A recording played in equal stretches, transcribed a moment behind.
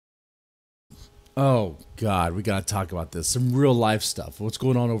Oh God, we gotta talk about this. Some real life stuff. What's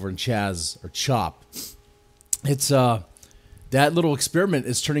going on over in CHAZ or CHOP? It's that little experiment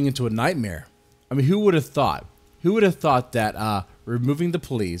is turning into a nightmare. I mean, who would have thought? Who would have thought that removing the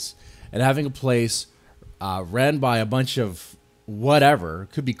police and having a place ran by a bunch of whatever,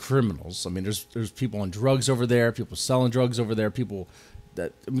 could be criminals. I mean, there's people on drugs over there, people selling drugs over there, people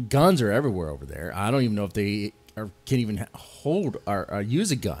that I mean, guns are everywhere over there. I don't even know if they can even hold or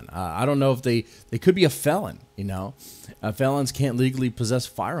use a gun. I don't know if they could be a felon. You know, felons can't legally possess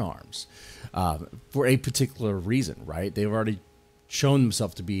firearms for a particular reason, right? They've already shown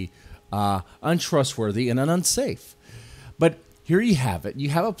themselves to be untrustworthy and unsafe. But here you have it. You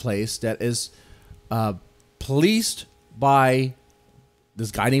have a place that is policed by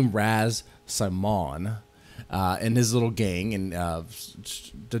this guy named Raz Simon and his little gang and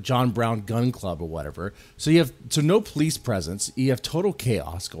the John Brown Gun Club or whatever. So you have no police presence. You have total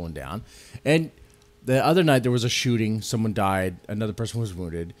chaos going down. And the other night there was a shooting. Someone died. Another person was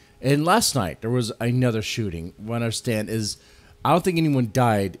wounded. And last night there was another shooting. What I understand is I don't think anyone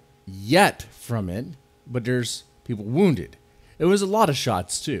died yet from it, but there's people wounded. It was a lot of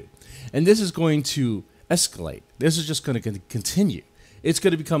shots too. And this is going to escalate. This is just going to continue. It's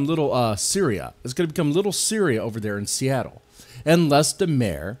going to become little Syria. It's going to become little Syria over there in Seattle. Unless the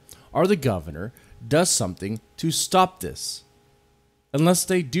mayor or the governor does something to stop this. Unless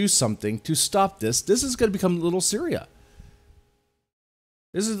they do something to stop this, this is going to become little Syria.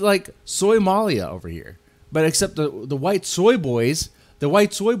 This is like Somalia over here. But except the white soy boys,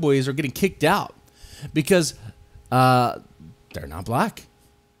 are getting kicked out because they're not black.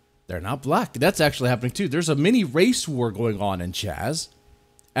 They're not black. That's actually happening too. There's a mini race war going on in CHAZ,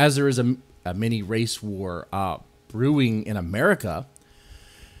 as there is a mini race war brewing in America,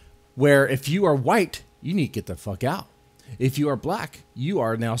 where if you are white, you need to get the fuck out. If you are black, you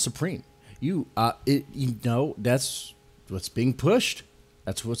are now supreme. You know, that's what's being pushed.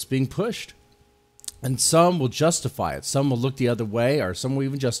 That's what's being pushed. And some will justify it. Some will look the other way, or some will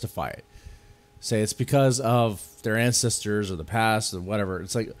even justify it. Say it's because of their ancestors or the past or whatever.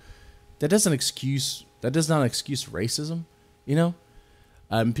 It's like, that does not excuse racism, you know?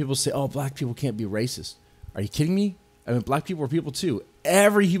 People say, oh, black people can't be racist. Are you kidding me? I mean, black people are people too.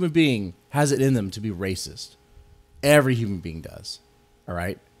 Every human being has it in them to be racist. Every human being does, all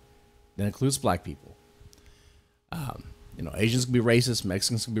right? That includes black people. You know, Asians can be racist.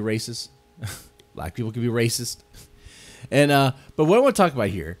 Mexicans can be racist. Black people can be racist. And but what I want to talk about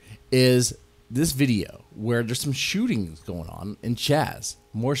here is this video where there's some shootings going on in CHAZ,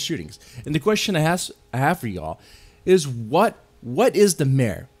 more shootings. And the question I have for y'all is what is the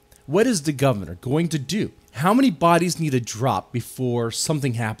mayor, what is the governor going to do? How many bodies need to drop before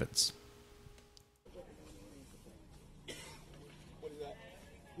something happens? What is that?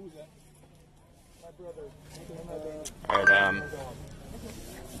 Who's that? My brother. All right,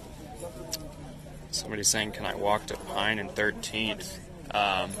 somebody's saying, can I walk to Pine and 13th?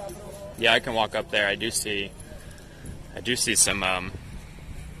 Yeah, I can walk up there. I do see some,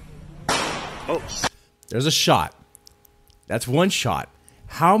 oh. There's a shot. That's one shot.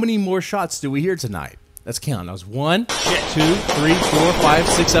 How many more shots do we hear tonight? Let's count. That was 1, 2, 3, 4, 5,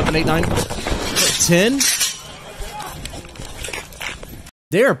 6, 7, 8, 9, 10.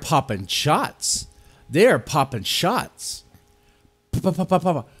 They're popping shots. They're popping shots.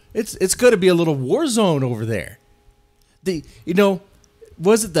 It's going to be a little war zone over there. You know,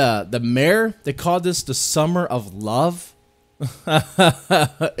 was it the mayor that called this the summer of love?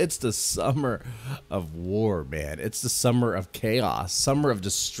 It's the summer of war, man. It's the summer of chaos, summer of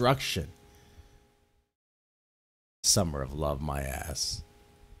destruction. Summer of love, my ass.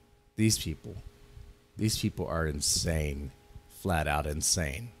 These people are insane, flat out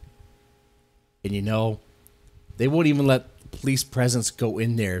insane. And you know, they won't even let police presence go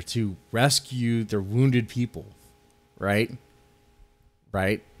in there to rescue their wounded people, right?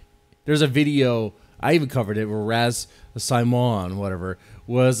 Right? There's a video, I even covered it, where Raz Simon, whatever,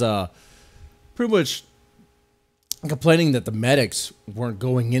 was pretty much complaining that the medics weren't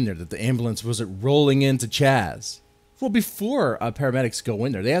going in there, that the ambulance wasn't rolling into CHAZ. Well, before paramedics go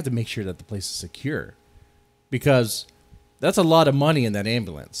in there, they have to make sure that the place is secure, because that's a lot of money in that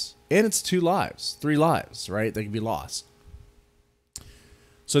ambulance. And it's 3 lives, right? They can be lost.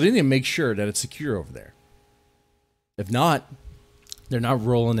 So they need to make sure that it's secure over there. If not, they're not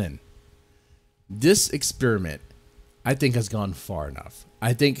rolling in. This experiment, I think, has gone far enough.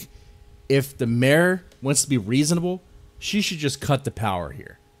 I think if the mayor wants to be reasonable, she should just cut the power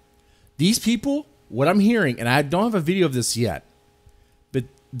here. These people, what I'm hearing, and I don't have a video of this yet, but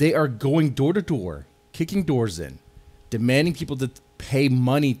they are going door to door, kicking doors in, demanding people to pay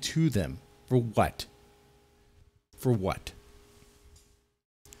money to them For what? For what?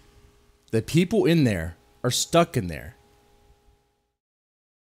 The people in there are stuck in there.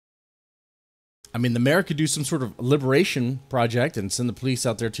 I mean, the mayor could do some sort of liberation project and send the police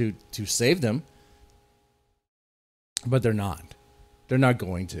out there to save them. But they're not. They're not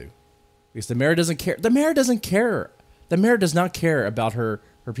going to. Because the mayor doesn't care. The mayor doesn't care. The mayor does not care about her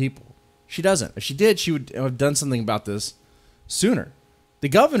people. She doesn't. If she did, she would have done something about this sooner. The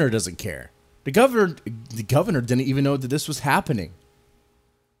governor doesn't care. The governor didn't even know that this was happening.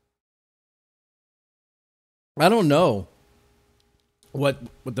 I don't know what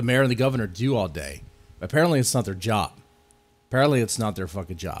the mayor and the governor do all day. Apparently, it's not their job. Apparently, it's not their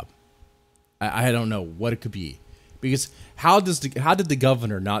fucking job. I don't know what it could be. Because how did the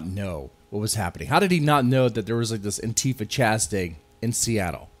governor not know what was happening? How did he not know that there was like this Antifa CHAZ day in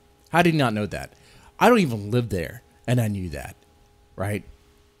Seattle? How did he not know that? I don't even live there, and I knew that, right?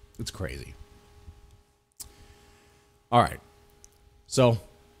 It's crazy. All right. So,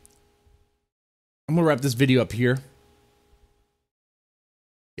 I'm going to wrap this video up here.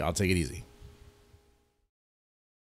 Y'all take it easy.